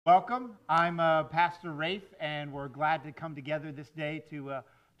Welcome. I'm Pastor Rafe, and we're glad to come together this day to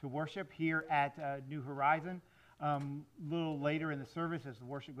worship here at New Horizon. A little later in the service, as the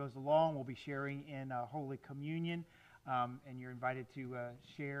worship goes along, we'll be sharing in Holy Communion, and you're invited to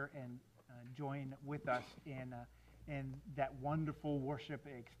share and join with us in that wonderful worship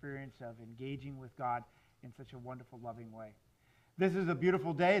experience of engaging with God in such a wonderful, loving way. This is a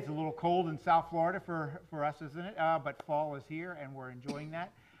beautiful day. It's a little cold in South Florida for us, isn't it? But fall is here, and we're enjoying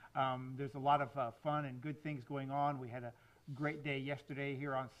that. There's a lot of fun and good things going on. We had a great day yesterday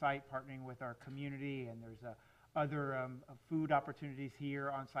here on site partnering with our community, and there's other food opportunities here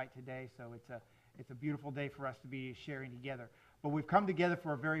on site today. So it's a beautiful day for us to be sharing together. But we've come together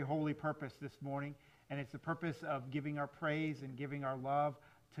for a very holy purpose this morning, and it's the purpose of giving our praise and giving our love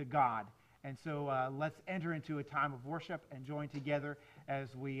to God. And so let's enter into a time of worship and join together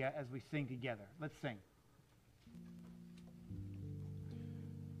as we sing together. Let's sing.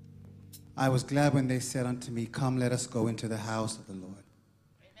 I was glad when they said unto me, "Come, let us go into the house of the Lord."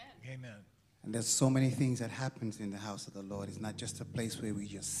 Amen. Amen. And there's so many things that happens in the house of the Lord. It's not just a place where we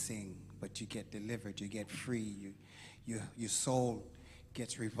just sing, but you get delivered, you get free, your soul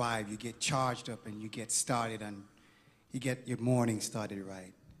gets revived, you get charged up, and you get started, and you get your morning started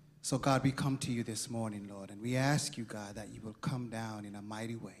right. So God, we come to you this morning, Lord, and we ask you, God, that you will come down in a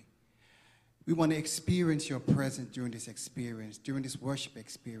mighty way. We want to experience your presence during this worship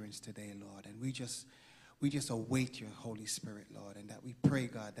experience today, Lord. And we just await your Holy Spirit, Lord. And that we pray,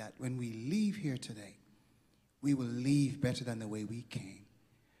 God, that when we leave here today, we will leave better than the way we came.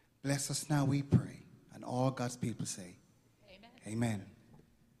 Bless us now, we pray. And all God's people say, Amen. Amen.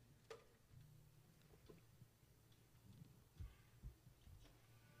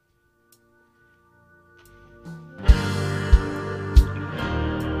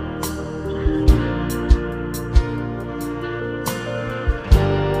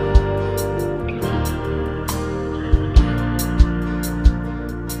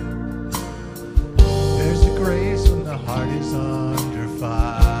 Heart is under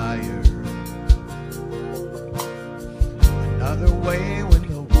fire. Another way when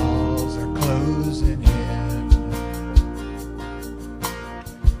the walls are closing in.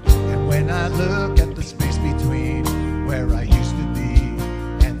 And when I look at the space between where I used to be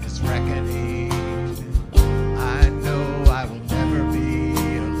and this reckoning, I know I will never be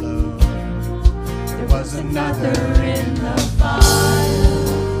alone. There was another in the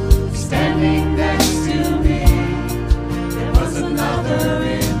fire, standing next to me. Another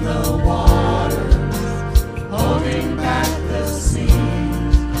in the waters, holding back the seas.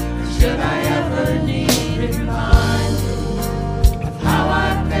 Should I ever need reminding of how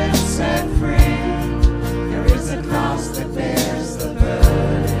I've been set free, there is a cross that bears the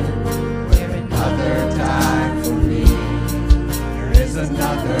burden, where another died for me. There is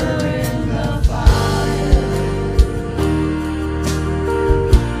another in the fire.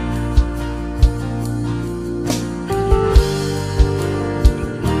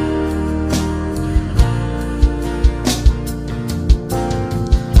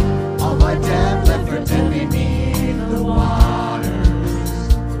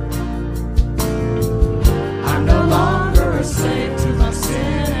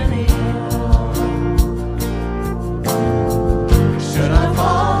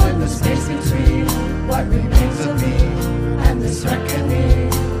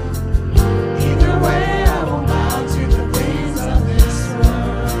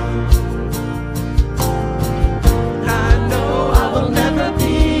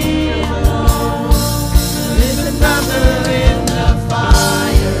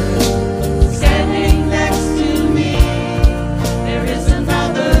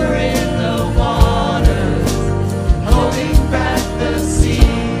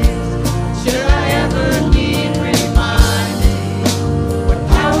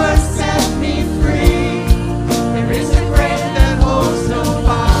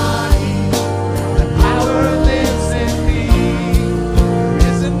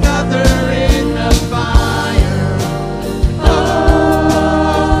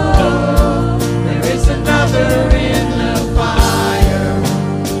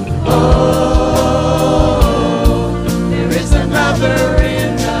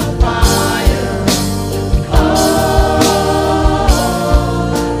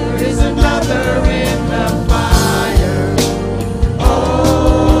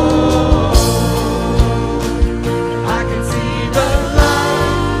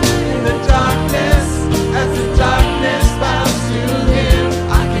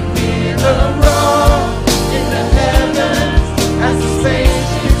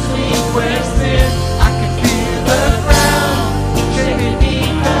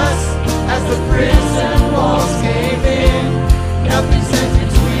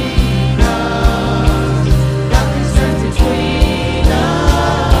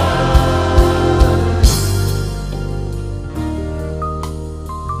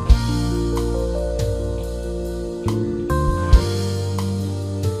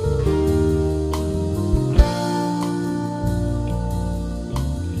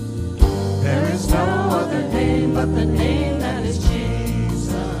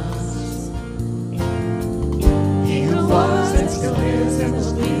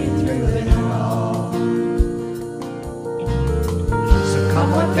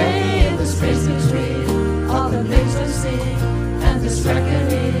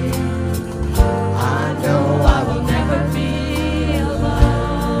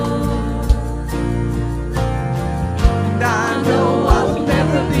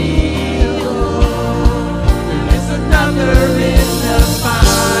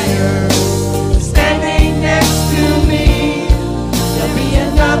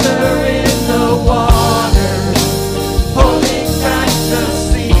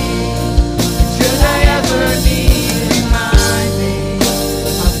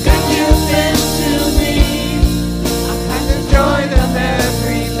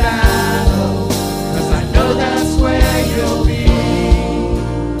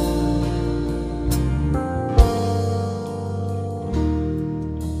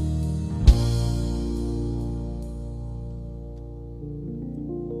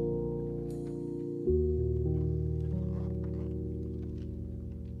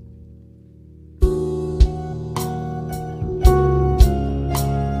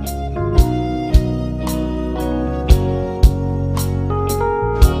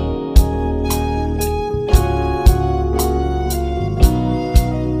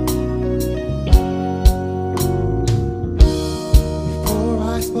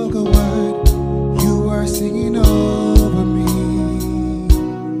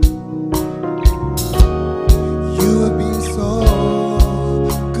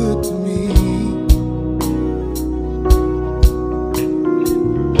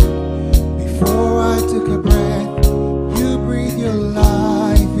 I took a breath, you breathe your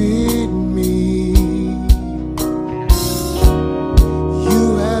life in me.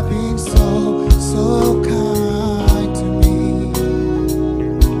 You have been so, so kind to me.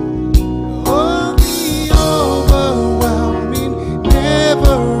 Oh, the overwhelming,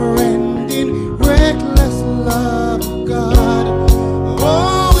 never-ending, reckless love of God.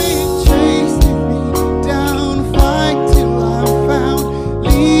 Oh, it chasing me down, fight till I'm found,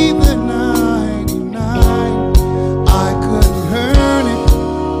 leave the 99. I couldn't earn it,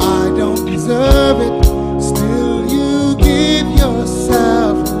 I don't deserve it, still you give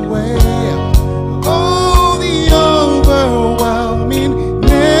yourself away. Oh, the overwhelming,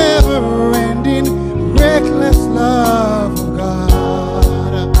 never-ending, reckless love of God.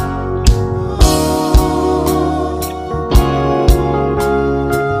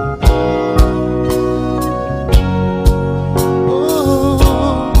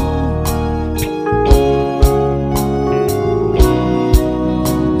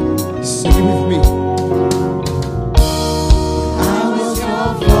 Sing it with me. I was your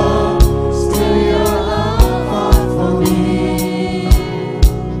fault, still your love fought for me.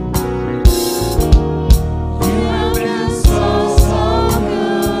 You have been so, so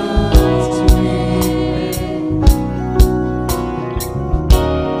good to me.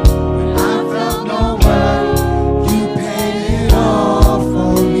 When I felt no worth, you paid it all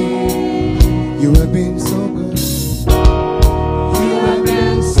for me. You have been so good. You have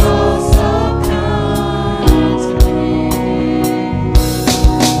been so, so kind to me.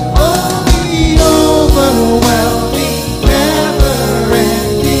 Oh, the overwhelming,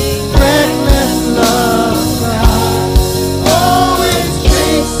 never-ending, reckless love of God. Oh, it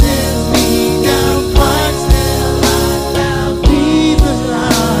chases me down, fights till I found me the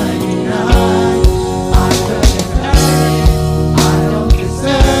 99. I couldn't earn it, I don't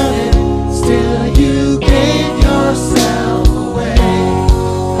deserve it, still you gave yourself away.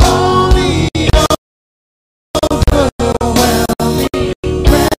 Only overwhelming,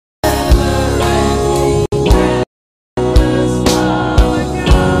 never-ending, reckless love of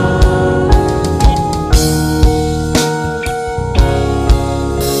God.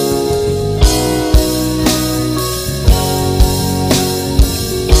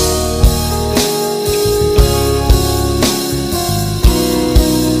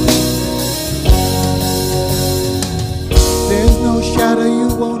 There's no shadow you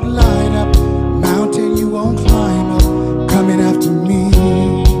won't light up, mountain you won't climb up, coming after me.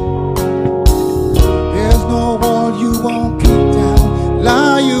 There's no wall you won't kick down,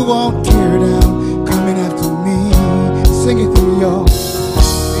 lie you won't tear down, coming after me. Sing it through y'all.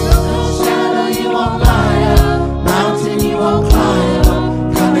 There's no shadow you won't light up, mountain you won't climb up,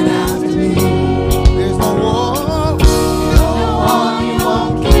 coming after me. There's no wall you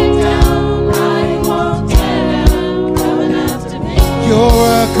won't kick down, lie you won't tear down, coming after me. You're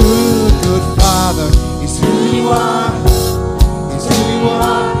a good, good father. It's who you are. It's who you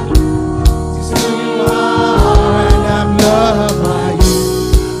are. It's who you are. And I'm loved by you.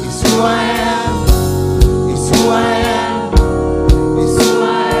 It's who I am. It's who I am. It's who I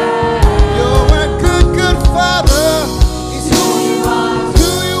am. You're a good, good father. It's who you are. It's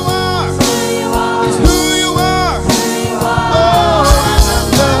who you are. It's who you are. Oh, and I'm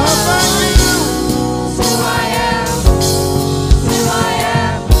loved by you. It's who I am. It's who I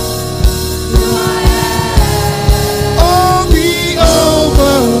am. Who I am. Oh, the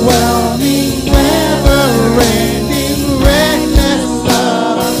overwhelming, never-ending, reckless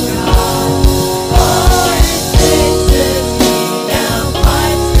love of God. Oh, it chases me down,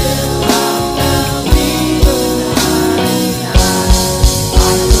 fights till I found me the 99.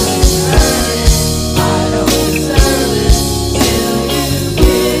 I couldn't earn it, I don't deserve it, still you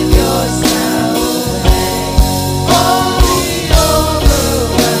give yourself away. Oh, the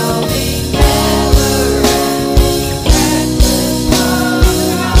overwhelming, never-ending, reckless love of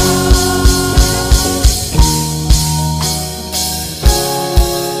God.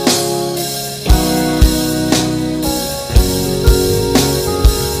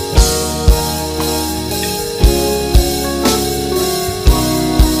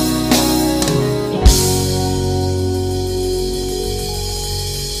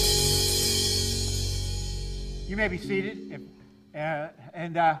 You may be seated.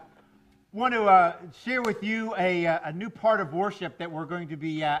 And want to share with you a new part of worship that we're going to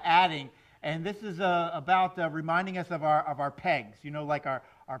be adding. And this is about reminding us of our pegs, you know, like our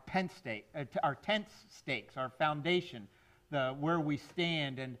tent stakes, our foundation, where we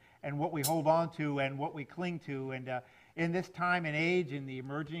stand and what we hold on to and what we cling to. And in this time and age, in the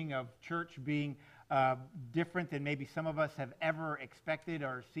emerging of church being different than maybe some of us have ever expected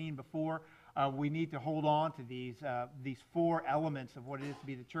or seen before, we need to hold on to these four elements of what it is to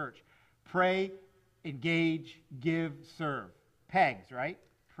be the church. Pray, engage, give, serve. PEGS, right?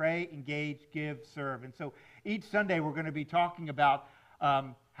 Pray, engage, give, serve. And so each Sunday we're going to be talking about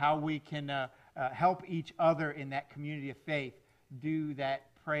how we can help each other in that community of faith do that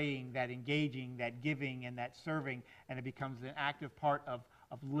praying, that engaging, that giving, and that serving, and it becomes an active part of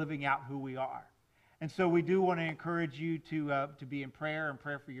living out who we are. And so we do want to encourage you to be in prayer and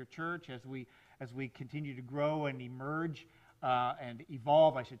prayer for your church as we continue to grow and emerge and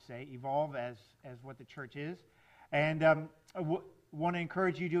evolve, I should say, evolve as what the church is. And want to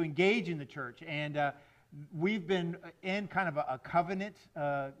encourage you to engage in the church. And we've been in kind of a covenant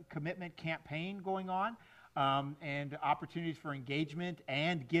commitment campaign going on, and opportunities for engagement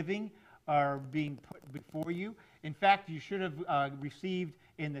and giving are being put before you. In fact, you should have received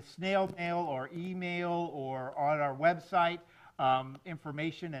in the snail mail or email or on our website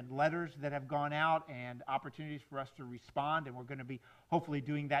information and letters that have gone out and opportunities for us to respond. And we're going to be hopefully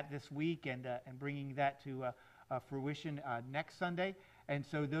doing that this week and bringing that to fruition next Sunday. And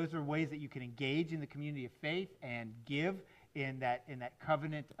so those are ways that you can engage in the community of faith and give in that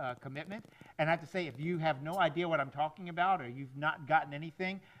covenant commitment. And I have to say, if you have no idea what I'm talking about or you've not gotten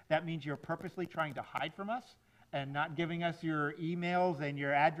anything, that means you're purposely trying to hide from us and not giving us your emails and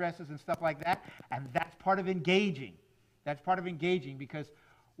your addresses and stuff like that. And that's part of engaging. That's part of engaging, because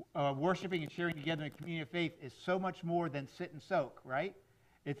worshiping and sharing together in a community of faith is so much more than sit and soak, right?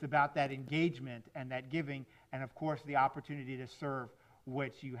 It's about that engagement and that giving, and of course the opportunity to serve,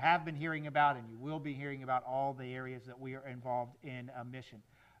 which you have been hearing about and you will be hearing about all the areas that we are involved in a mission.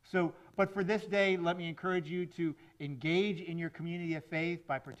 So, but for this day, let me encourage you to engage in your community of faith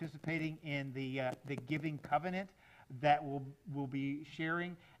by participating in the giving covenant that we'll be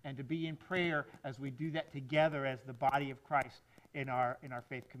sharing, and to be in prayer as we do that together as the body of Christ in our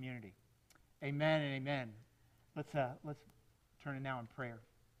faith community. Amen and amen. Let's turn it now in prayer.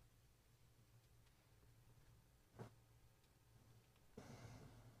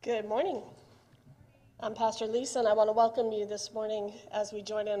 Good morning. I'm Pastor Lisa, and I want to welcome you this morning as we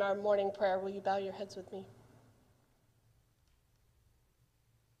join in our morning prayer. Will you bow your heads with me?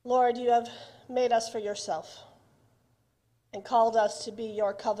 Lord, you have made us for yourself and called us to be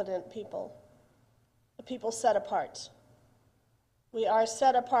your covenant people, a people set apart. We are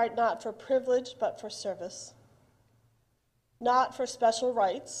set apart not for privilege, but for service, not for special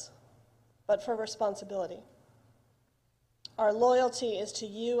rights, but for responsibility. Our loyalty is to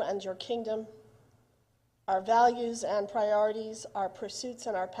you and your kingdom. Our values and priorities, our pursuits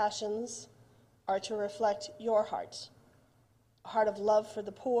and our passions are to reflect your heart, a heart of love for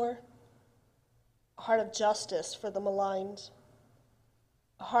the poor, a heart of justice for the maligned,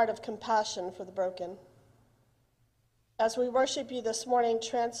 a heart of compassion for the broken. As we worship you this morning,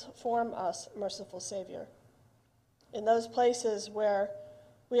 transform us, merciful Savior, in those places where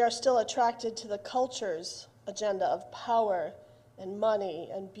we are still attracted to the culture's agenda of power and money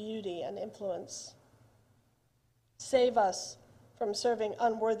and beauty and influence. Save us from serving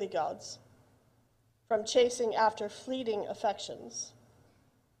unworthy gods, from chasing after fleeting affections,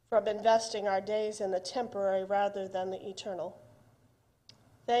 from investing our days in the temporary rather than the eternal.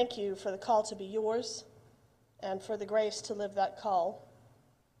 Thank you for the call to be yours and for the grace to live that call.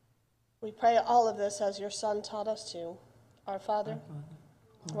 We pray all of this as your Son taught us to. Our Father,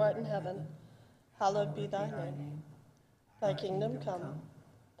 who art in heaven, hallowed be thy name. Thy kingdom come,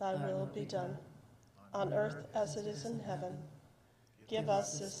 thy will be done, on earth as it is in heaven. Give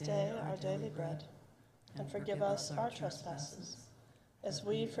us this day our daily bread, and forgive us our trespasses, as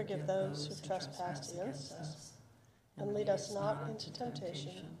we forgive those who trespass against us. And lead us not into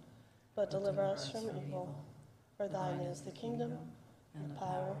temptation, but deliver us from evil. For thine is the kingdom, and the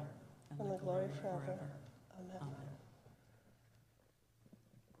power, and the glory forever. Amen.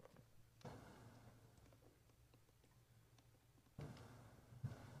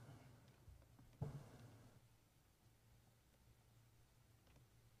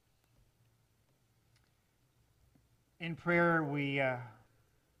 In prayer, we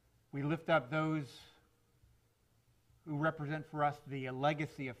lift up those who represent for us the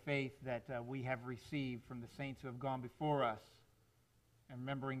legacy of faith that we have received from the saints who have gone before us, and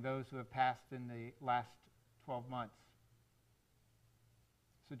remembering those who have passed in the last 12 months.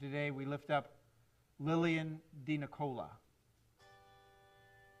 So today we lift up Lillian DiNicola,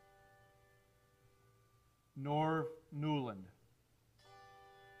 Norv Newland,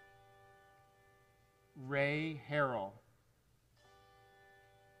 Ray Harrell,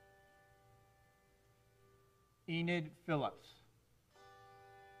 Enid Phillips,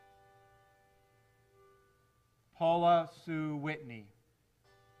 Paula Sue Whitney,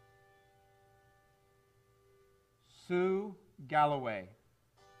 Sue Galloway.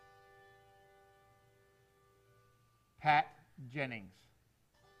 Pat Jennings.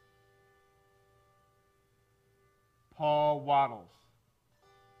 Paul Waddles.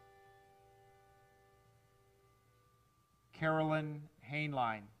 Carolyn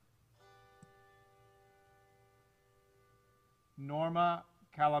Hainline. Norma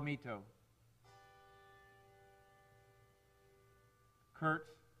Calamito. Kurt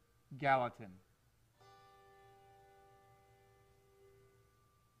Gallatin.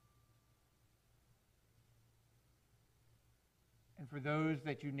 And for those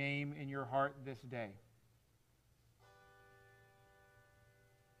that you name in your heart this day,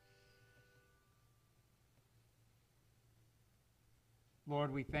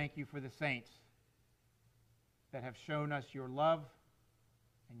 Lord, we thank you for the saints that have shown us your love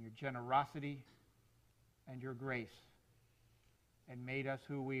and your generosity and your grace and made us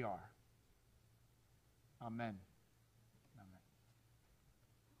who we are. Amen.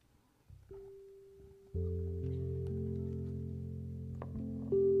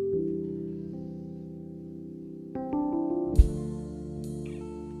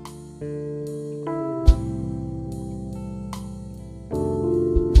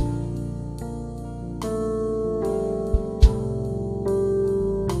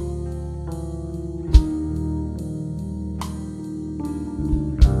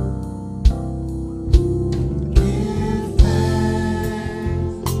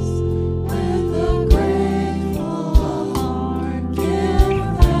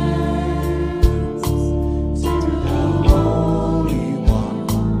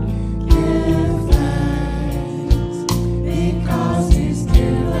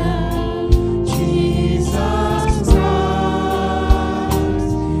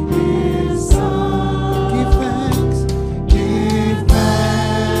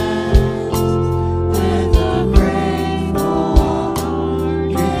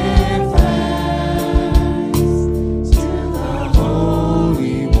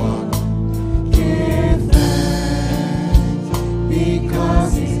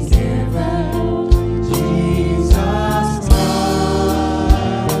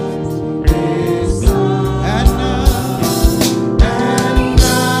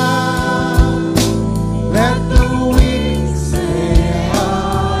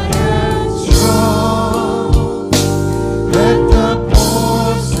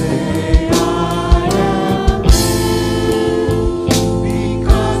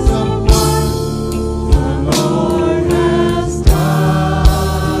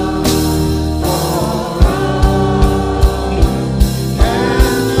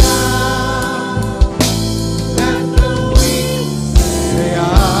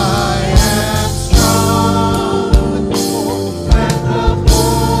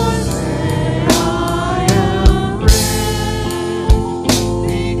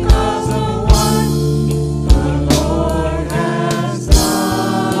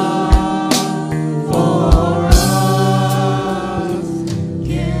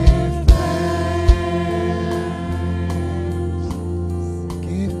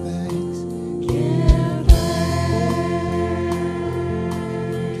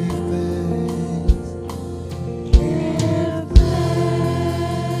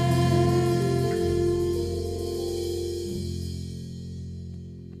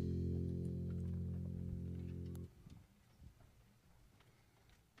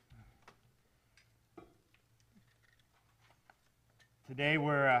 Today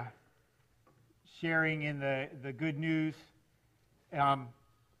we're sharing in the good news.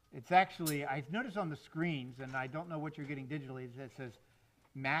 It's actually, I noticed on the screens, and I don't know what you're getting digitally, it says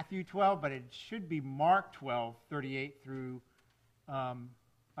Matthew 12, but it should be Mark 12, 38 through,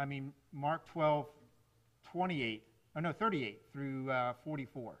 Mark 12, 28, oh no, 38 through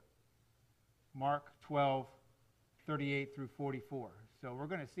 44. Mark 12, 38 through 44. So we're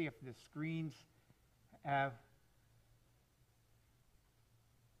going to see if the screens have...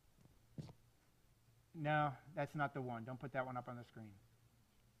 No, that's not the one. Don't put that one up on the screen.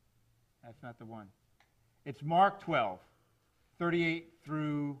 That's not the one. It's Mark 12, 38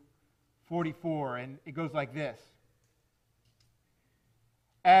 through 44, and it goes like this.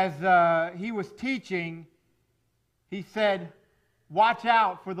 As he was teaching, he said, "Watch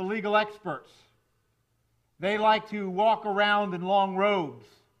out for the legal experts. They like to walk around in long robes.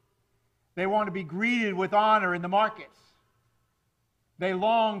 They want to be greeted with honor in the markets. They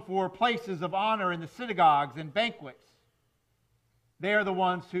long for places of honor in the synagogues and banquets. They are the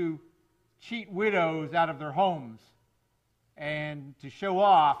ones who cheat widows out of their homes. And to show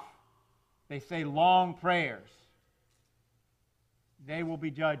off, they say long prayers. They will be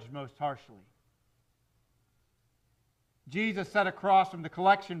judged most harshly. Jesus sat across from the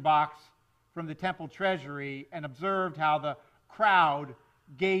collection box from the temple treasury and observed how the crowd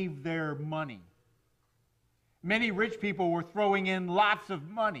gave their money. Many rich people were throwing in lots of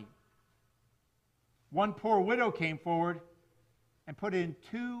money. One poor widow came forward and put in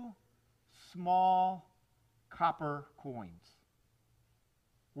 2 small copper coins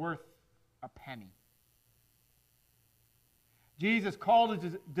worth a penny. Jesus called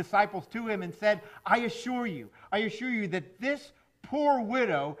his disciples to him and said, I assure you that this poor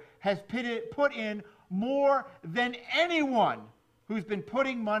widow has put in more than anyone who's been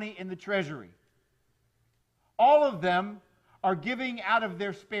putting money in the treasury. All of them are giving out of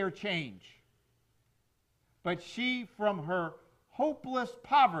their spare change. But she, from her hopeless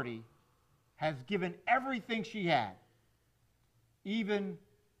poverty, has given everything she had, even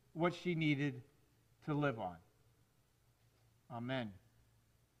what she needed to live on. Amen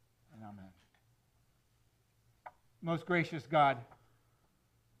and amen. Most gracious God,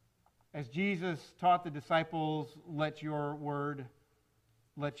 as Jesus taught the disciples, let your word,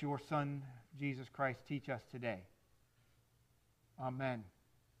 let your Son, Jesus Christ, teach us today. Amen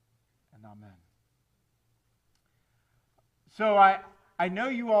and amen. So I know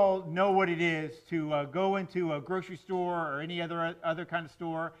you all know what it is to go into a grocery store or any other kind of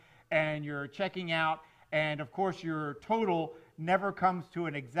store, and you're checking out, and of course your total never comes to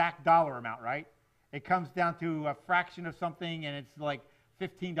an exact dollar amount, right? It comes down to a fraction of something, and it's like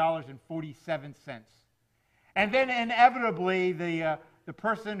 $15.47. And then inevitably the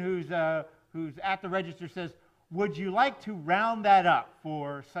person who's at the register says, would you like to round that up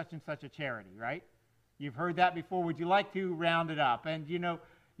for such and such a charity, right? You've heard that before. Would you like to round it up? And,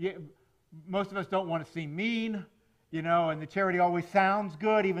 most of us don't want to seem mean, and the charity always sounds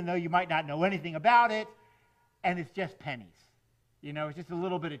good, even though you might not know anything about it. And it's just pennies. It's just a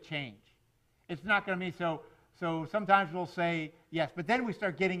little bit of change. It's not going to be so sometimes we'll say yes, but then we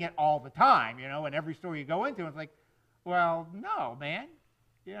start getting it all the time, in every store you go into. It's like, well, no, man.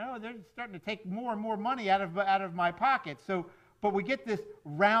 They're starting to take more and more money out of my pocket. But we get this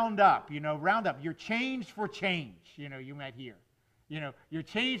round up, You're changed for change, you might hear. You're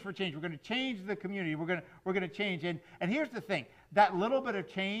changed for change. We're going to change the community. We're going to change. And here's the thing. That little bit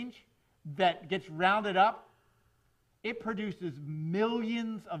of change that gets rounded up, it produces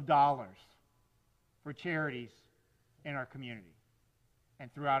millions of dollars for charities in our community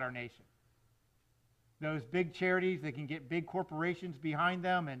and throughout our nation. Those big charities that can get big corporations behind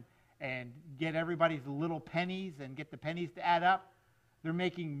them and get everybody's little pennies and get the pennies to add up, they're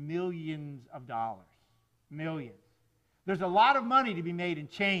making millions of dollars. Millions. There's a lot of money to be made in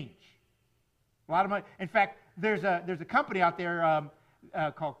change. A lot of money. In fact, there's a company out there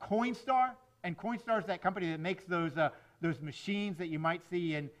called Coinstar, and Coinstar is that company that makes those machines that you might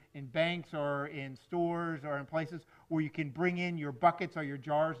see in banks or in stores or in places where you can bring in your buckets or your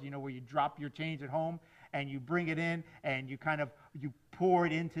jars, where you drop your change at home, and you bring it in and you pour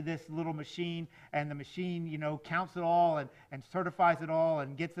it into this little machine, and the machine, counts it all and certifies it all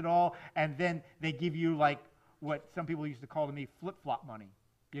and gets it all, and then they give you like what some people used to call to me flip-flop money.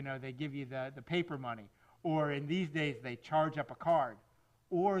 They give you the paper money, or in these days they charge up a card,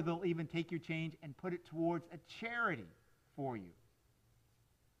 or they'll even take your change and put it towards a charity for you.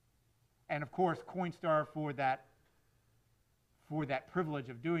 And of course, Coinstar, for that privilege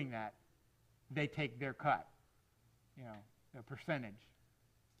of doing that, they take their cut, a percentage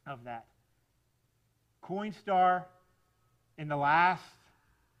of that. Coinstar, in the last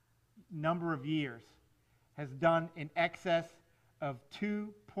number of years, has done in excess of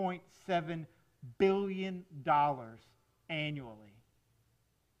 $2.7 billion annually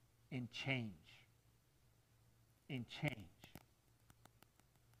in change. In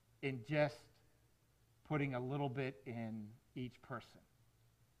just putting a little bit in each person.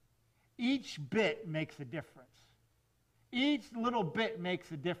 Each bit makes a difference. Each little bit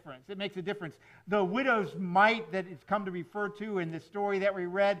makes a difference. It makes a difference. The widow's mite that it's come to refer to in the story that we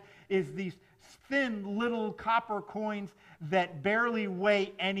read is these thin little copper coins that barely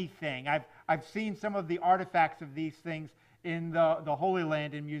weigh anything. I've seen some of the artifacts of these things in the Holy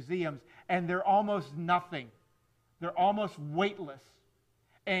Land in museums, and they're almost nothing. They're almost weightless.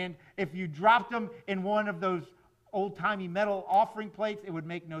 And if you dropped them in one of those old-timey metal offering plates, it would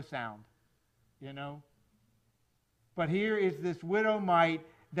make no sound, But here is this widow mite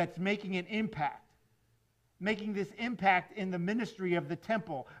that's making an impact, making this impact in the ministry of the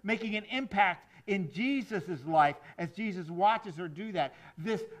temple, making an impact in Jesus' life as Jesus watches her do that.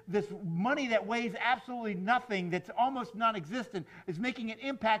 This money that weighs absolutely nothing, that's almost non-existent, is making an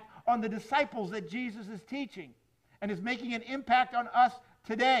impact on the disciples that Jesus is teaching, and is making an impact on us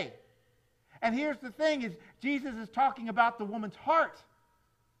today. And here's the thing is Jesus is talking about the woman's heart.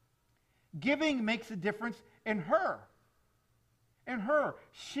 Giving makes a difference in her. In her.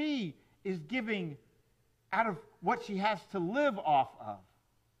 She is giving out of what she has to live off of.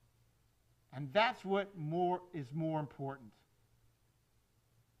 And that's what is more important.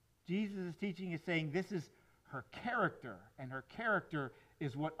 Jesus' teaching is saying this is her character, and her character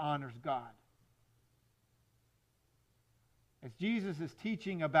is what honors God. As Jesus is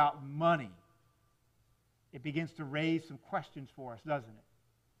teaching about money, it begins to raise some questions for us, doesn't it?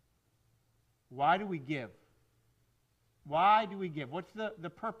 Why do we give? Why do we give? What's the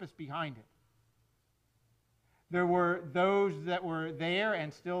purpose behind it? There were those that were there,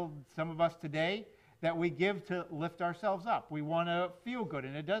 and still some of us today, that we give to lift ourselves up. We want to feel good,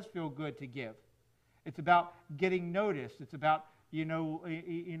 and it does feel good to give. It's about getting noticed. It's about,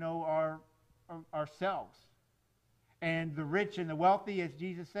 ourselves. And the rich and the wealthy, as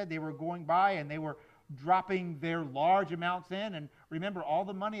Jesus said, they were going by and they were dropping their large amounts in. And remember, all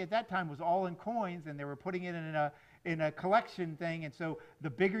the money at that time was all in coins, and they were putting it in a collection thing. And so the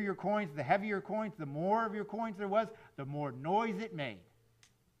bigger your coins, the heavier your coins, the more of your coins there was, the more noise it made.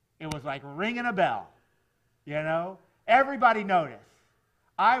 It was like ringing a bell, Everybody noticed.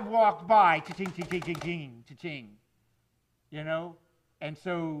 I've walked by, cha-ching, cha-ching, cha-ching, cha-ching, And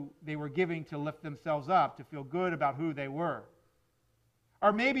so they were giving to lift themselves up, to feel good about who they were.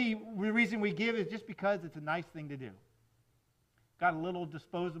 Or maybe the reason we give is just because it's a nice thing to do. Got a little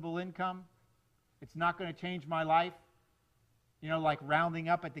disposable income. It's not going to change my life. Like rounding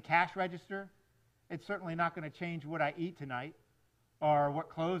up at the cash register. It's certainly not going to change what I eat tonight, or what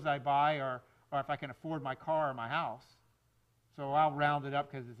clothes I buy, or if I can afford my car or my house. So I'll round it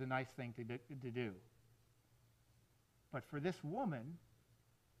up because it's a nice thing to do. But for this woman,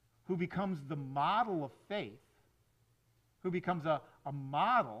 who becomes the model of faith, who becomes a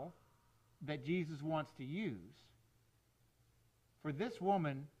model that Jesus wants to use, for this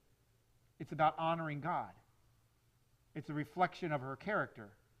woman, it's about honoring God. It's a reflection of her character.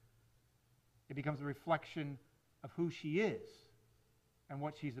 It becomes a reflection of who she is and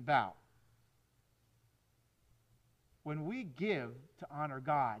what she's about. When we give to honor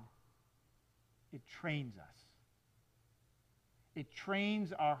God, it trains us. It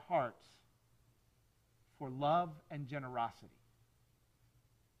trains our hearts for love and generosity.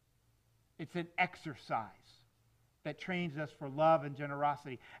 It's an exercise that trains us for love and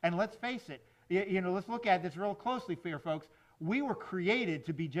generosity. And let's face it, let's look at this real closely here, folks. We were created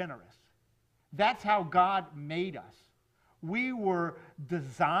to be generous. That's how God made us. We were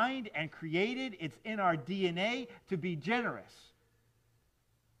designed and created, it's in our DNA, to be generous.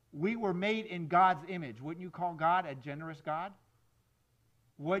 We were made in God's image. Wouldn't you call God a generous God?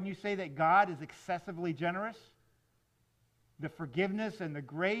 Wouldn't you say that God is excessively generous? The forgiveness and the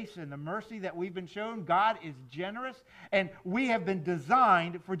grace and the mercy that we've been shown, God is generous, and we have been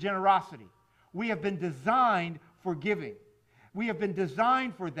designed for generosity. We have been designed for giving. We have been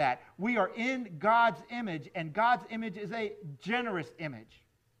designed for that. We are in God's image, and God's image is a generous image.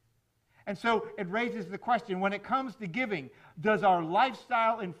 And so it raises the question, when it comes to giving, does our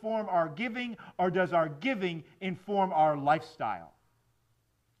lifestyle inform our giving, or does our giving inform our lifestyle?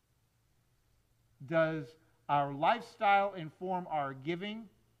 Does our lifestyle inform our giving?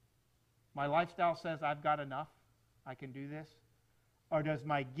 My lifestyle says I've got enough, I can do this. Or does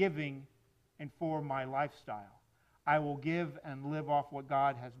my giving inform my lifestyle? I will give and live off what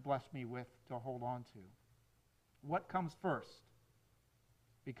God has blessed me with to hold on to. What comes first?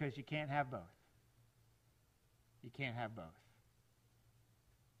 Because you can't have both. You can't have both.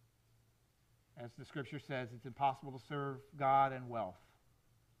 As the scripture says, it's impossible to serve God and wealth.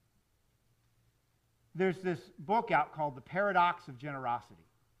 There's this book out called The Paradox of Generosity.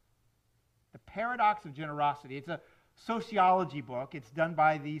 The Paradox of Generosity. It's a sociology book. It's done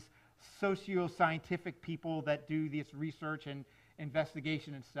by these socio-scientific people that do this research and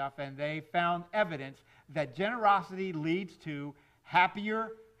investigation and stuff, and they found evidence that generosity leads to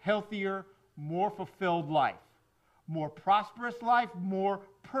happier, healthier, more fulfilled life, more prosperous life, more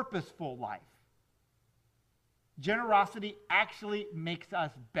purposeful life. Generosity actually makes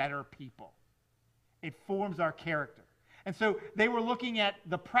us better people. It forms our character. And so they were looking at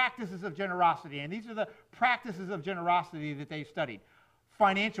the practices of generosity, and these are the practices of generosity that they studied.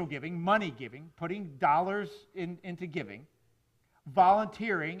 Financial giving, money giving, putting dollars into giving,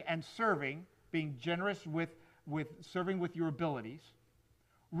 volunteering and serving, being generous with serving with your abilities,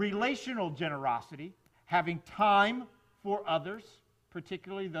 relational generosity, having time for others,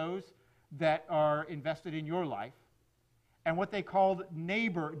 particularly those that are invested in your life, and what they called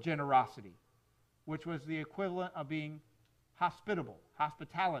neighbor generosity, which was the equivalent of being hospitable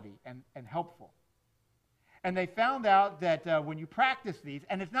hospitality, and helpful. And they found out that when you practice these,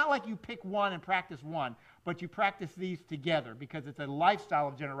 and it's not like you pick one and practice one, but you practice these together because it's a lifestyle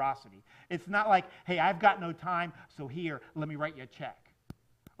of generosity. It's not like, hey, I've got no time, so here, let me write you a check.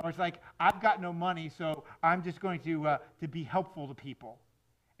 Or it's like, I've got no money, so I'm just going to be helpful to people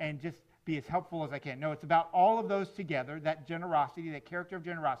and just be as helpful as I can. No, it's about all of those together, that generosity, that character of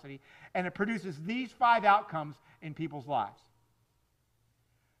generosity, and it produces these 5 outcomes in people's lives.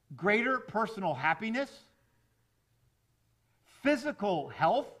 Greater personal happiness, physical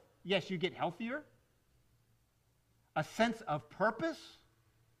health, yes, you get healthier, a sense of purpose,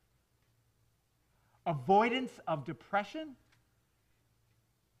 avoidance of depression,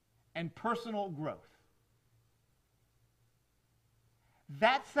 and personal growth.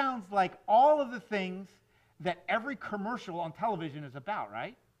 That sounds like all of the things that every commercial on television is about,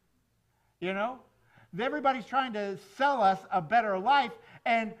 right? You know? Everybody's trying to sell us a better life,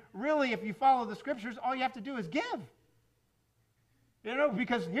 and really, if you follow the scriptures, all you have to do is give. You know,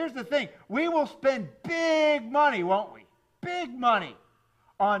 because here's the thing. We will spend big money, won't we? Big money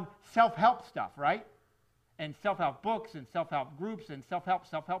on self-help stuff, right? And self-help books and self-help groups and self-help,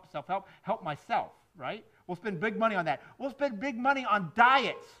 help myself, right? We'll spend big money on that. We'll spend big money on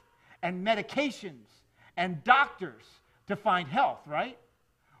diets and medications and doctors to find health, right?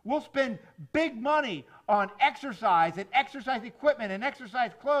 We'll spend big money on exercise and exercise equipment and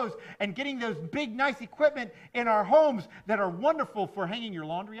exercise clothes and getting those big, nice equipment in our homes that are wonderful for hanging your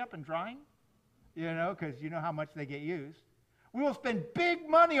laundry up and drying, you know, because you know how much they get used. We will spend big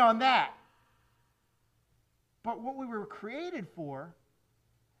money on that. But what we were created for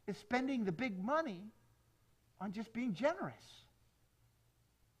is spending the big money on just being generous.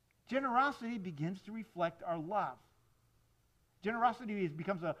 Generosity begins to reflect our love. Generosity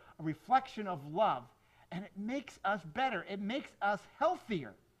becomes a reflection of love, and it makes us better. It makes us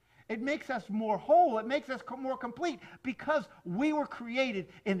healthier. It makes us more whole. It makes us more complete because we were created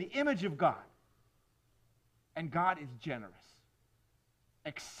in the image of God. And God is generous,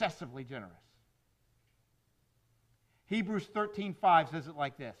 excessively generous. Hebrews 13:5 says it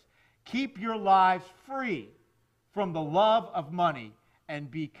like this: keep your lives free from the love of money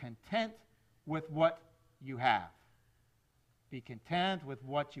and be content with what you have. Be content with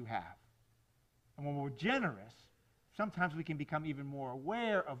what you have. And when we're generous, sometimes we can become even more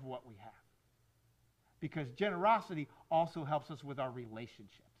aware of what we have. Because generosity also helps us with our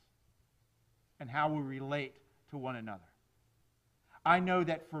relationships and how we relate to one another. I know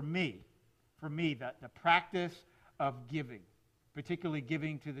that for me, the practice of giving, particularly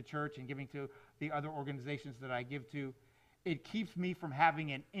giving to the church and giving to the other organizations that I give to, it keeps me from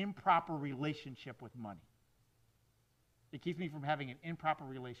having an improper relationship with money. It keeps me from having an improper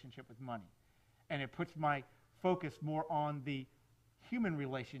relationship with money. And it puts my focus more on the human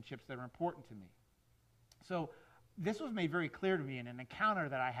relationships that are important to me. So this was made very clear to me in an encounter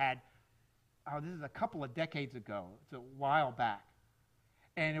that I had, this is a couple of decades ago. It's a while back.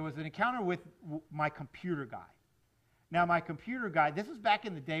 And it was an encounter with my computer guy. Now, my computer guy, this is back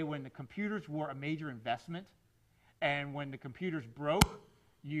in the day when the computers were a major investment. And when the computers broke,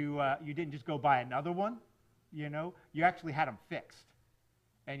 you didn't just go buy another one. You know, you actually had them fixed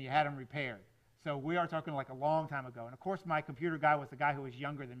and you had them repaired. So we are talking like a long time ago. And of course, my computer guy was the guy who was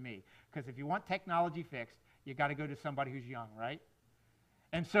younger than me. Because if you want technology fixed, you got to go to somebody who's young, right?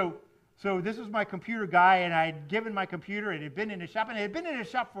 And so this was my computer guy, and I had given my computer. It had been in his shop, and it had been in his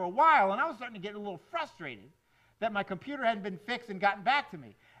shop for a while. And I was starting to get a little frustrated that my computer hadn't been fixed and gotten back to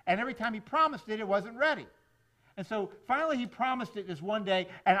me. And every time he promised it, it wasn't ready. And so finally he promised it this one day,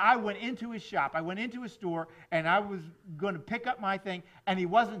 and I went into his shop. I went into his store, and I was going to pick up my thing, and he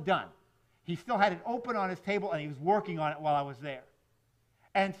wasn't done. He still had it open on his table, and he was working on it while I was there.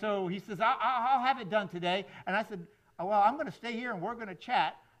 And so he says, I'll have it done today. And I said, oh, well, I'm going to stay here, and we're going to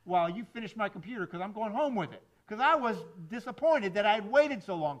chat while you finish my computer because I'm going home with it. Because I was disappointed that I had waited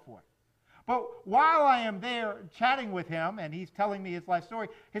so long for it. But while I am there chatting with him, and he's telling me his life story,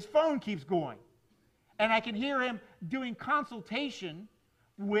 his phone keeps going. And I can hear him doing consultation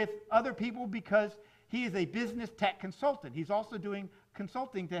with other people because he is a business tech consultant. He's also doing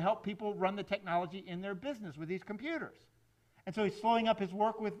consulting to help people run the technology in their business with these computers. And so he's slowing up his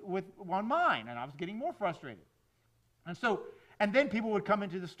work with on mine, and I was getting more frustrated. And then people would come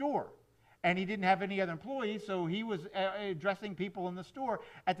into the store, and he didn't have any other employees, so he was addressing people in the store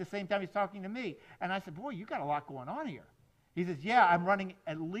at the same time he's talking to me. And I said, boy, you got a lot going on here. He says, yeah, I'm running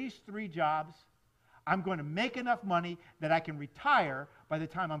at least 3 jobs. I'm going to make enough money that I can retire by the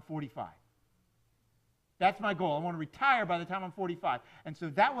time I'm 45. That's my goal. I want to retire by the time I'm 45. And so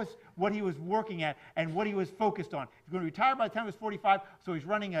that was what he was working at and what he was focused on. He's going to retire by the time he was 45, so he's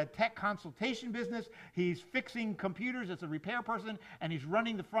running a tech consultation business. He's fixing computers as a repair person, and he's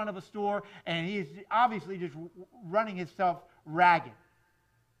running the front of a store, and he's obviously just running himself ragged.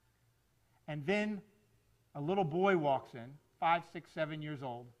 And then a little boy walks in, 5, 6, 7 years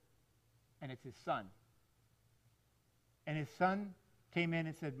old, and it's his son. And his son came in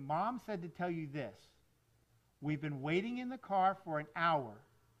and said, Mom said to tell you this. We've been waiting in the car for an hour,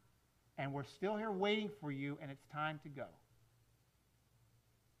 and we're still here waiting for you, and it's time to go.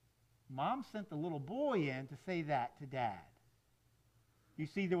 Mom sent the little boy in to say that to Dad. You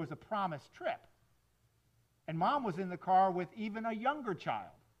see, there was a promised trip. And Mom was in the car with even a younger child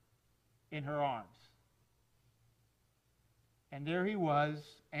in her arms. And there he was,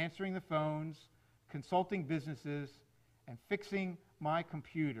 answering the phones, consulting businesses, and fixing my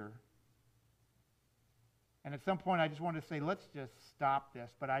computer. And at some point, I just wanted to say, let's just stop this.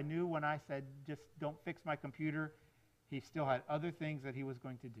 But I knew when I said, just don't fix my computer, he still had other things that he was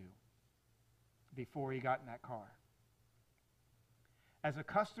going to do before he got in that car. As a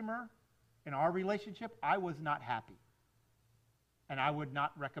customer in our relationship, I was not happy. And I would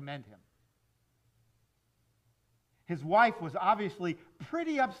not recommend him. His wife was obviously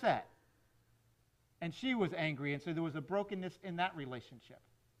pretty upset. And she was angry, and so there was a brokenness in that relationship.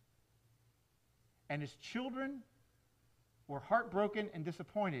 And his children were heartbroken and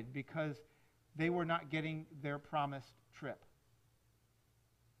disappointed because they were not getting their promised trip.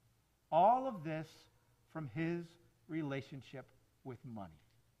 All of this from his relationship with money.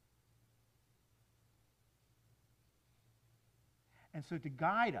 And so to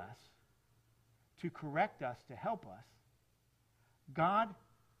guide us, to correct us, to help us, God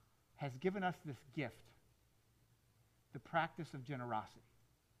has given us this gift, the practice of generosity,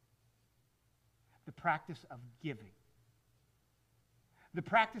 the practice of giving. The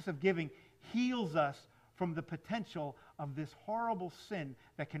practice of giving heals us from the potential of this horrible sin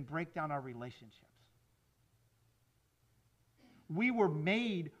that can break down our relationships. We were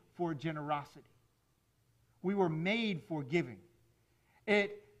made for generosity. We were made for giving.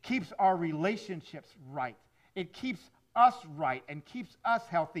 It keeps our relationships right. It keeps us right and keeps us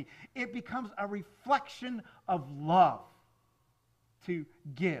healthy. It becomes a reflection of love to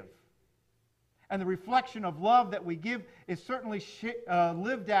give. And the reflection of love that we give is certainly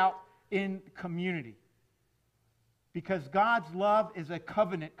lived out in community. Because God's love is a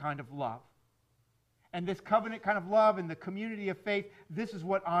covenant kind of love. And this covenant kind of love in the community of faith, this is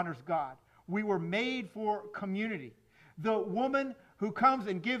what honors God. We were made for community. The woman who comes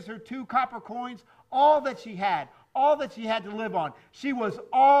and gives her 2 copper coins, all that she had to live on, she was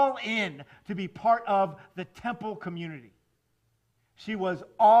all in to be part of the temple community. She was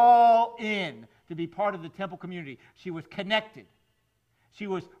all in to be part of the temple community. She was connected. She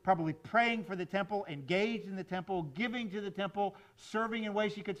was probably praying for the temple, engaged in the temple, giving to the temple, serving in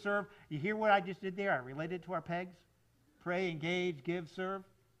ways she could serve. You hear what I just did there? I related to our pegs. Pray, engage, give, serve.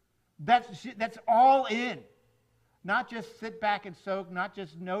 That's all in. Not just sit back and soak, not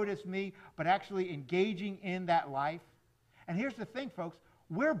just notice me, but actually engaging in that life. And here's the thing, folks.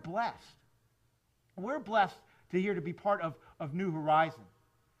 We're blessed. We're blessed to be part of New Horizon.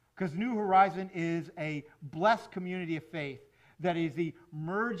 Because New Horizon is a blessed community of faith that is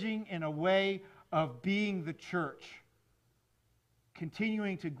emerging in a way of being the church,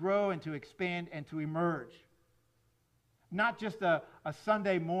 continuing to grow and to expand and to emerge. Not just a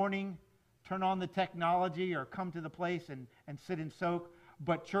Sunday morning, turn on the technology or come to the place and sit and soak,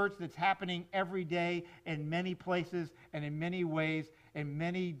 but church that's happening every day in many places and in many ways, in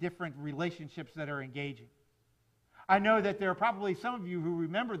many different relationships that are engaging. I know that there are probably some of you who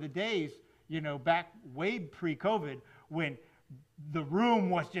remember the days, back way pre-COVID when the room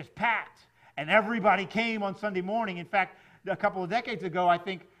was just packed and everybody came on Sunday morning. In fact, a couple of decades ago, I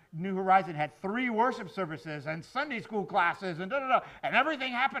think New Horizon had 3 worship services and Sunday school classes and and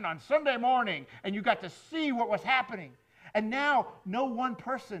everything happened on Sunday morning, and you got to see what was happening. And now, no one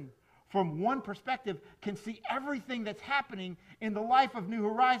person from one perspective can see everything that's happening in the life of New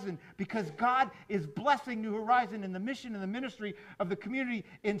Horizon, because God is blessing New Horizon in the mission and the ministry of the community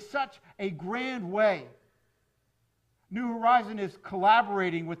in such a grand way. New Horizon is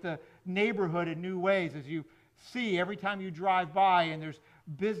collaborating with the neighborhood in new ways, as you see every time you drive by, and there's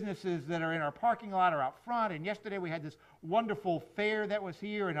businesses that are in our parking lot or out front. And yesterday we had this wonderful fair that was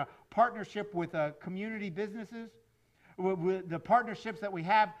here in a partnership with community businesses. With the partnerships that we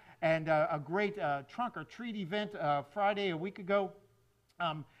have, and a great trunk or treat event Friday a week ago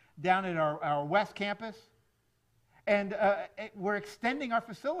down at our West Campus. And we're extending our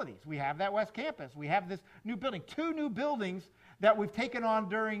facilities. We have that West Campus. We have this new building, 2 new buildings that we've taken on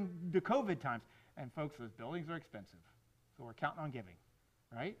during the COVID times. And folks, those buildings are expensive. So we're counting on giving,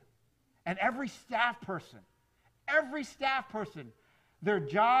 right? And every staff person, their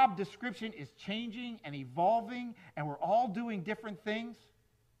job description is changing and evolving, and we're all doing different things.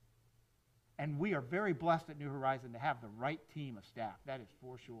 And we are very blessed at New Horizon to have the right team of staff. That is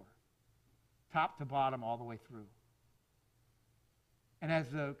for sure. Top to bottom, all the way through. And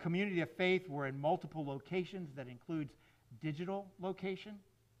as a community of faith, we're in multiple locations. That includes digital location.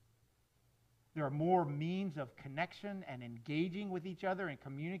 There are more means of connection and engaging with each other and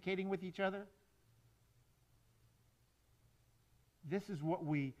communicating with each other. This is what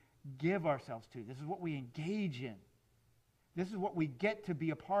we give ourselves to. This is what we engage in. This is what we get to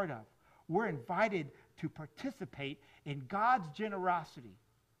be a part of. We're invited to participate in God's generosity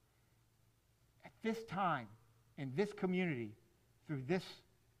at this time, in this community, through this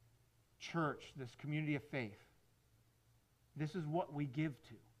church, this community of faith. This is what we give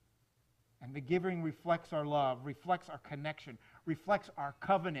to. And the giving reflects our love, reflects our connection, reflects our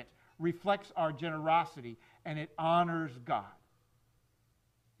covenant, reflects our generosity, and it honors God.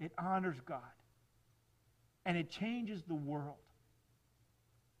 It honors God. And it changes the world.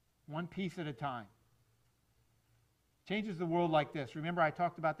 One piece at a time. Changes the world like this. Remember I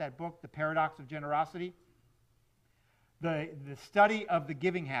talked about that book, The Paradox of Generosity? The study of the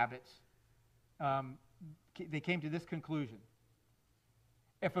giving habits, they came to this conclusion.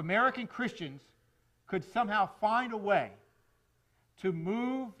 If American Christians could somehow find a way to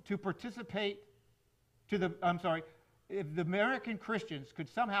move to participate to the, if the American Christians could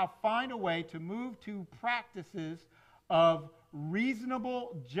somehow find a way to move to practices of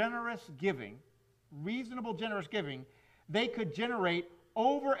reasonable, generous giving, they could generate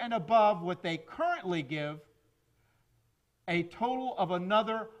over and above what they currently give a total of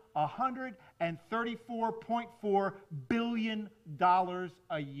another $134.4 billion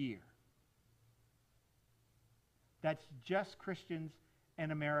a year. That's just Christians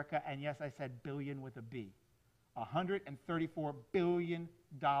in America, and yes, I said billion with a B. $134 billion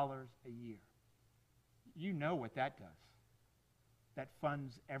a year. You know what that does. That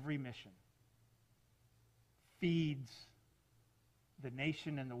funds every mission, feeds the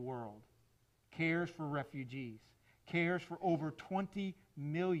nation and the world, cares for refugees, cares for over 20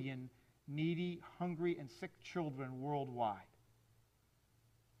 million needy, hungry, and sick children worldwide.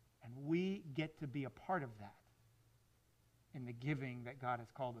 And we get to be a part of that in the giving that God has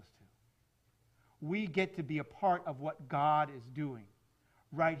called us to. We get to be a part of what God is doing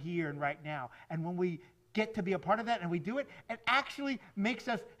right here and right now. And when we get to be a part of that and we do it, it actually makes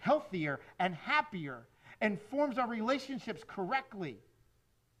us healthier and happier and forms our relationships correctly.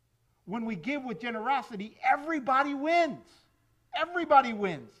 When we give with generosity, everybody wins. Everybody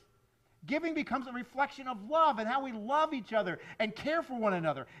wins. Giving becomes a reflection of love and how we love each other and care for one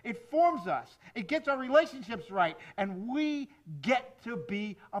another. It forms us. It gets our relationships right. And we get to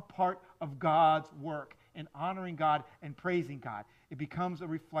be a part of God's work in honoring God and praising God. It becomes a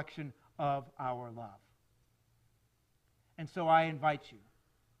reflection of our love. And so I invite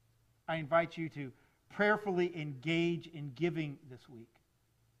you to prayerfully engage in giving this week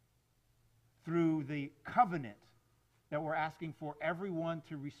through the covenant that we're asking for everyone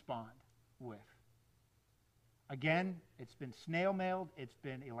to respond with. Again, it's been snail mailed, it's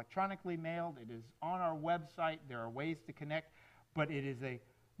been electronically mailed, it is on our website, there are ways to connect, but it is a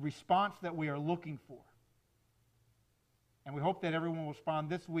response that we are looking for. And we hope that everyone will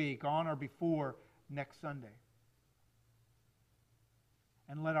respond this week, on or before next Sunday.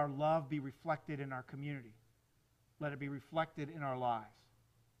 And let our love be reflected in our community. Let it be reflected in our lives.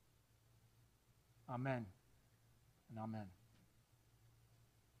 Amen and amen.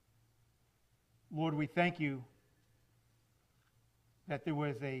 Lord, we thank you that there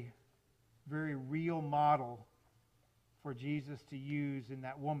was a very real model for Jesus to use in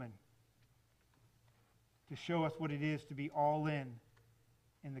that woman to show us what it is to be all in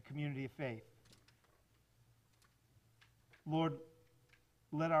the community of faith. Lord,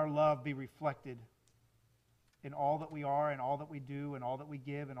 let our love be reflected in all that we are and all that we do and all that we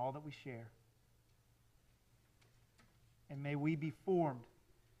give and all that we share. And may we be formed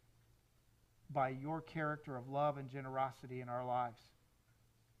by your character of love and generosity in our lives.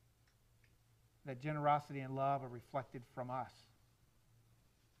 That generosity and love are reflected from us.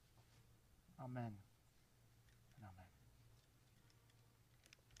 Amen and amen.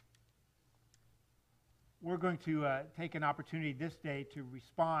 We're going to take an opportunity this day to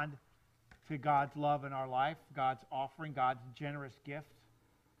respond to God's love in our life, God's offering, God's generous gift.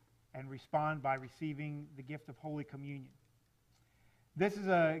 and respond by receiving the gift of Holy Communion. This is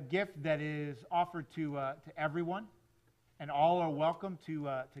a gift that is offered to everyone, and all are welcome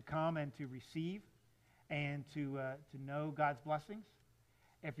to come and to receive and to know God's blessings.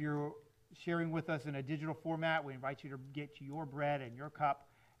 If you're sharing with us in a digital format, we invite you to get your bread and your cup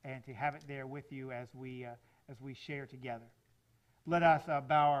and to have it there with you as we share together. Let us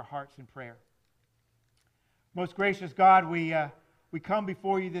bow our hearts in prayer. Most gracious God, we come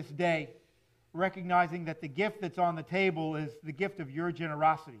before you this day, recognizing that the gift that's on the table is the gift of your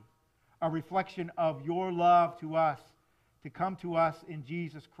generosity, a reflection of your love to us, to come to us in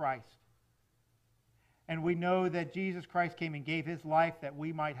Jesus Christ. And we know that Jesus Christ came and gave his life that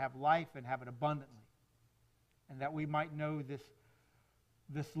we might have life and have it abundantly, and that we might know this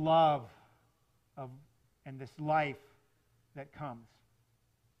love and this life that comes.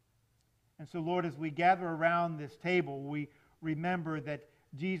 And so, Lord, as we gather around this table, we remember that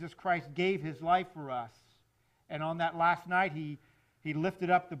Jesus Christ gave his life for us. And on that last night, he lifted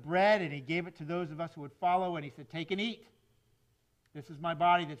up the bread and he gave it to those of us who would follow, and he said, "Take and eat. This is my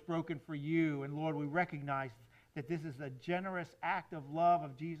body that's broken for you." And Lord, we recognize that this is a generous act of love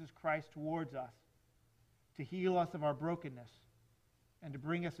of Jesus Christ towards us, to heal us of our brokenness and to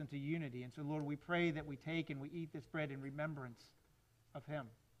bring us into unity. And so, Lord, we pray that we take and we eat this bread in remembrance of him.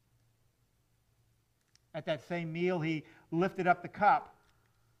 At that same meal, he lifted up the cup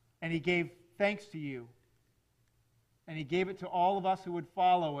and he gave thanks to you. And he gave it to all of us who would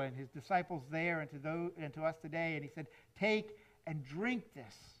follow, and his disciples there, and to us today. And he said, "Take and drink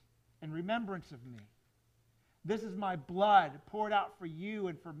this in remembrance of me. This is my blood poured out for you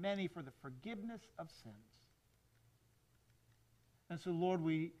and for many for the forgiveness of sins." And so, Lord,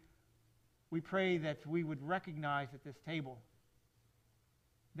 we pray that we would recognize at this table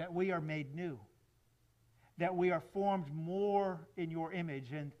that we are made new, that we are formed more in your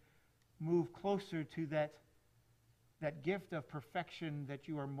image and move closer to that gift of perfection that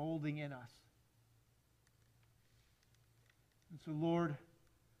you are molding in us. And so, Lord,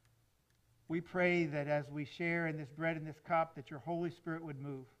 we pray that as we share in this bread and this cup, that your Holy Spirit would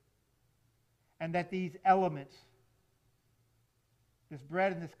move, and that these elements, this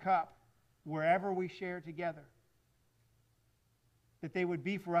bread and this cup, wherever we share together, that they would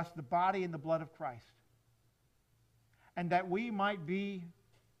be for us the body and the blood of Christ, and that we might be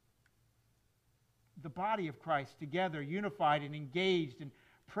the body of Christ together, unified and engaged and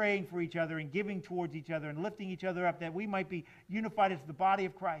praying for each other and giving towards each other and lifting each other up, that we might be unified as the body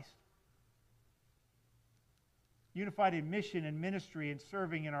of Christ, unified in mission and ministry and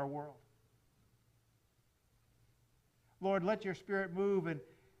serving in our world. Lord, let your Spirit move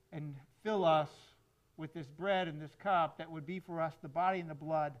and fill us with this bread and this cup that would be for us the body and the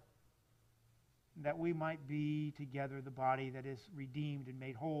blood, that we might be together the body that is redeemed and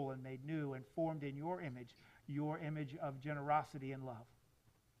made whole and made new and formed in your image of generosity and love.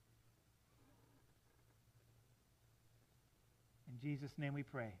 In Jesus' name we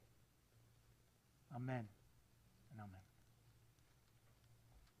pray. Amen and amen.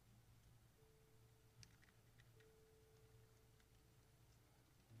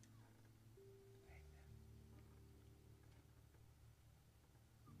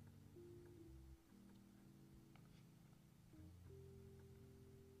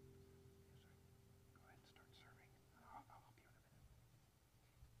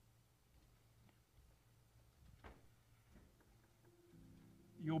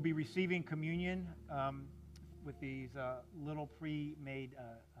 You'll be receiving communion with these little pre-made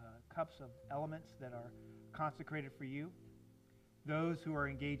cups of elements that are consecrated for you. Those who are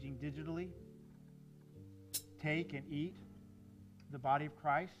engaging digitally, take and eat the body of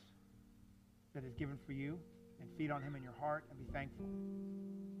Christ that is given for you, and feed on him in your heart and be thankful.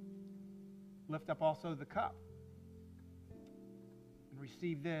 Lift up also the cup and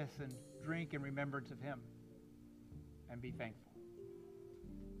receive this and drink in remembrance of him and be thankful.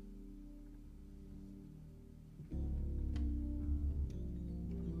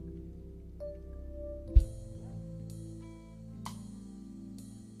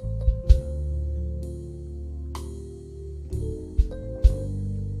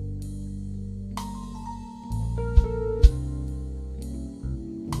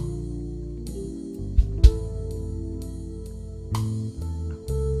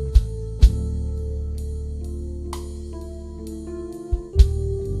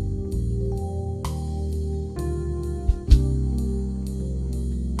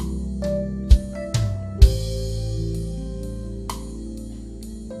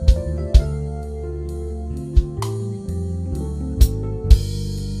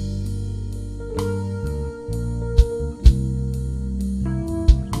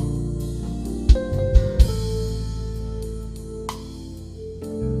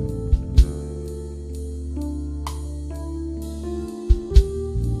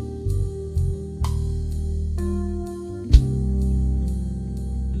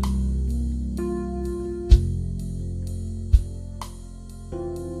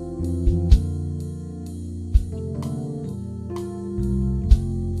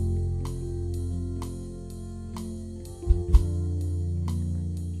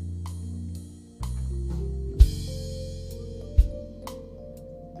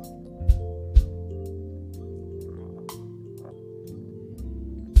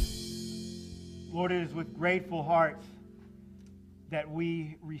 Lord, it is with grateful hearts that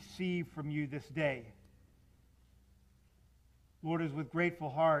we receive from you this day. Lord, it is with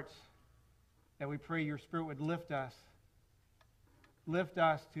grateful hearts that we pray your Spirit would lift us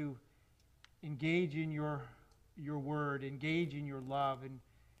to engage in your word, engage in your love, and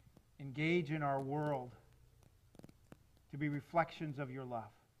engage in our world to be reflections of your love.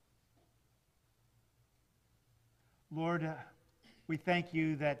 Lord, we thank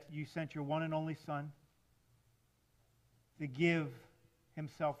you that you sent your one and only Son to give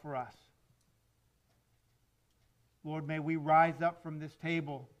himself for us. Lord, may we rise up from this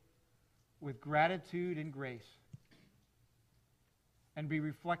table with gratitude and grace and be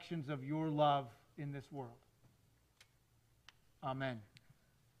reflections of your love in this world. Amen.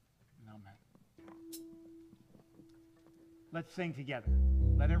 Amen. Let's sing together.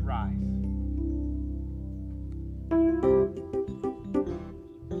 Let it rise.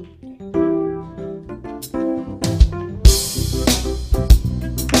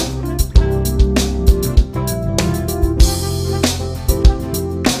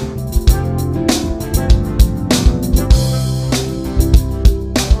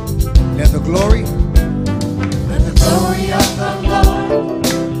 Let the glory of the Lord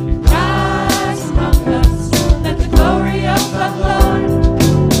rise among us. Let the glory of the Lord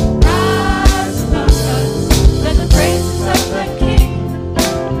rise among us. Let the praises of the King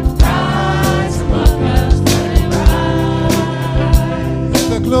rise among us. Let it rise. Let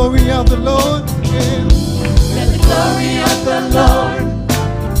the glory of the Lord, yeah. Let the glory of the Lord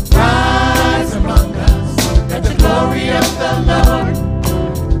rise among us. Let the glory of the Lord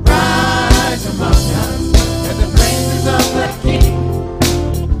rise among us. Let the praises of the King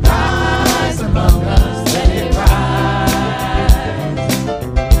rise among us. Let it rise.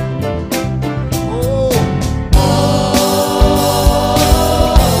 Oh,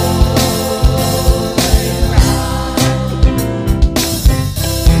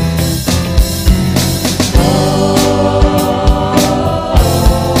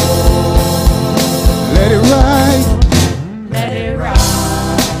 let it rise. Let it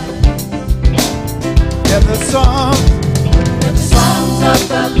rise. Let the song, Let the songs of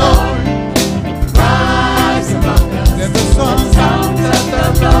the Lord rise among us. let the Let the song, songs of the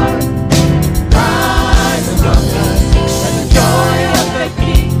Lord rise among us. Let the joy of the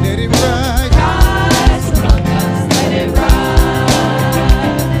King let it rise. rise among us. Let it rise.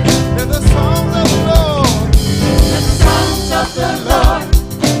 Let the songs of the Lord Let the songs of the Lord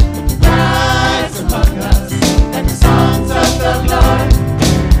rise among us. Let the songs of the Lord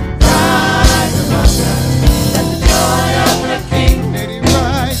rise among us. Let the joy of the King let it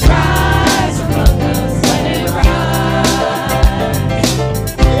rise. rise among us. Let it rise.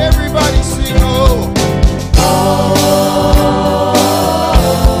 Everybody sing, oh, oh,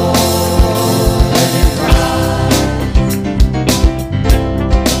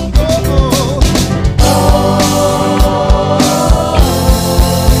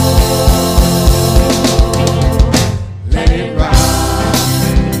 Let it rise.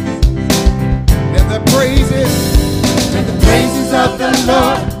 let the praises, Let the praises of the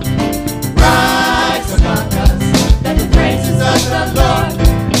Lord rise among us. Let the praises of the Lord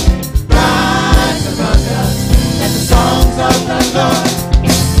rise among us. Let the songs of the Lord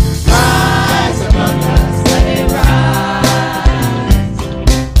rise among us. Let it rise.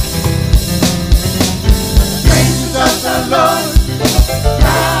 Let the praises of the Lord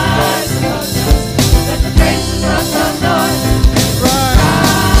rise among us. Let the praises of the Lord rise.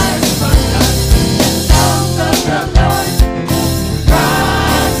 rise among us. Let the songs of the Lord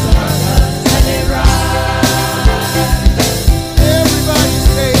rise among us. Let it rise. Everybody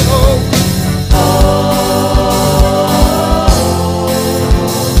say, oh,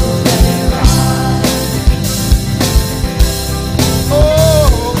 Let it rise.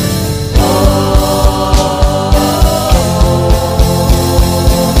 oh,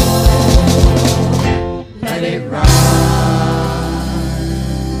 Let it rise.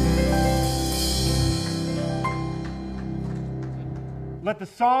 Let the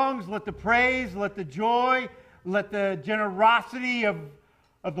songs, let the praise, let the joy, let the generosity of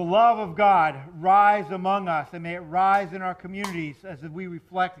the love of God rise among us, and may it rise in our communities as we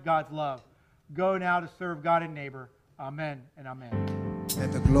reflect God's love. Go now to serve God and neighbor. Amen and amen.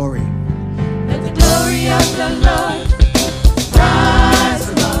 let the glory Let the glory of the Lord